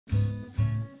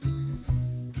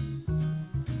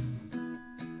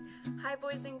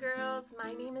boys and girls.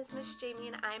 My name is Miss Jamie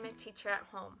and I'm a teacher at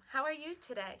home. How are you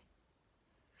today?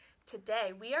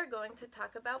 Today we are going to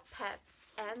talk about pets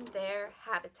and their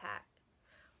habitat.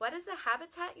 What is a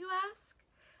habitat, you ask?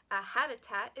 A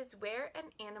habitat is where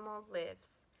an animal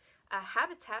lives. A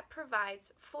habitat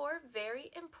provides 4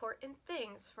 very important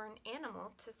things for an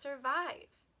animal to survive.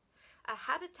 A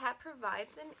habitat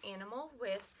provides an animal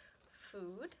with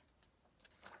food,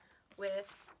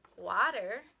 with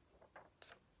water,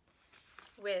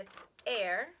 with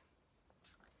air,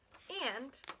 and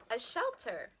a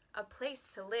shelter, a place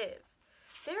to live.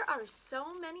 There are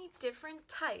so many different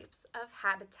types of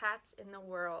habitats in the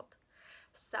world.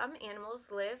 Some animals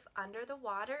live under the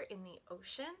water in the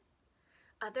ocean.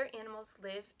 Other animals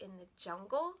live in the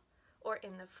jungle or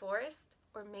in the forest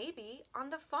or maybe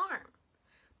on the farm.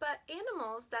 But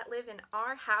animals that live in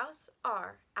our house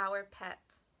are our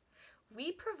pets.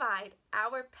 We provide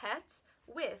our pets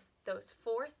with those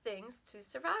 4 things to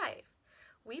survive.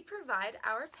 We provide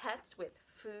our pets with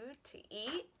food to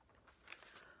eat,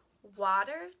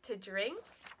 water to drink,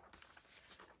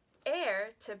 air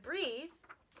to breathe,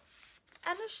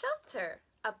 and a shelter,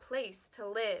 a place to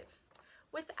live.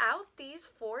 Without these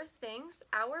 4 things,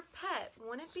 our pet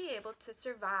wouldn't be able to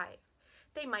survive.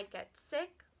 They might get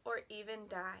sick or even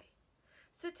die.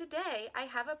 So today I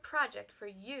have a project for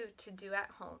you to do at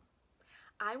home.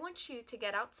 I want you to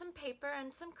get out some paper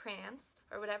and some crayons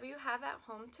or whatever you have at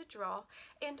home to draw,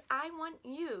 and I want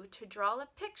you to draw a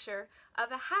picture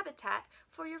of a habitat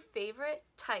for your favorite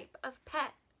type of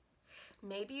pet.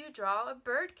 Maybe you draw a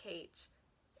bird cage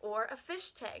or a fish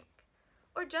tank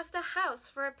or just a house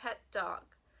for a pet dog.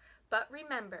 But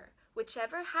remember,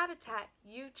 whichever habitat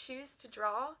you choose to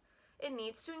draw, it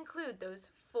needs to include those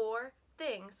 4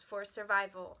 things for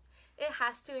survival. It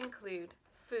has to include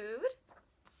food,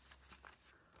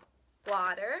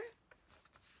 water,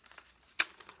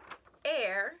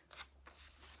 air,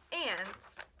 and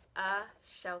a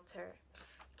shelter.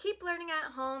 Keep learning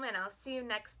at home and I'll see you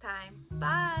next time.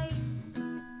 Bye!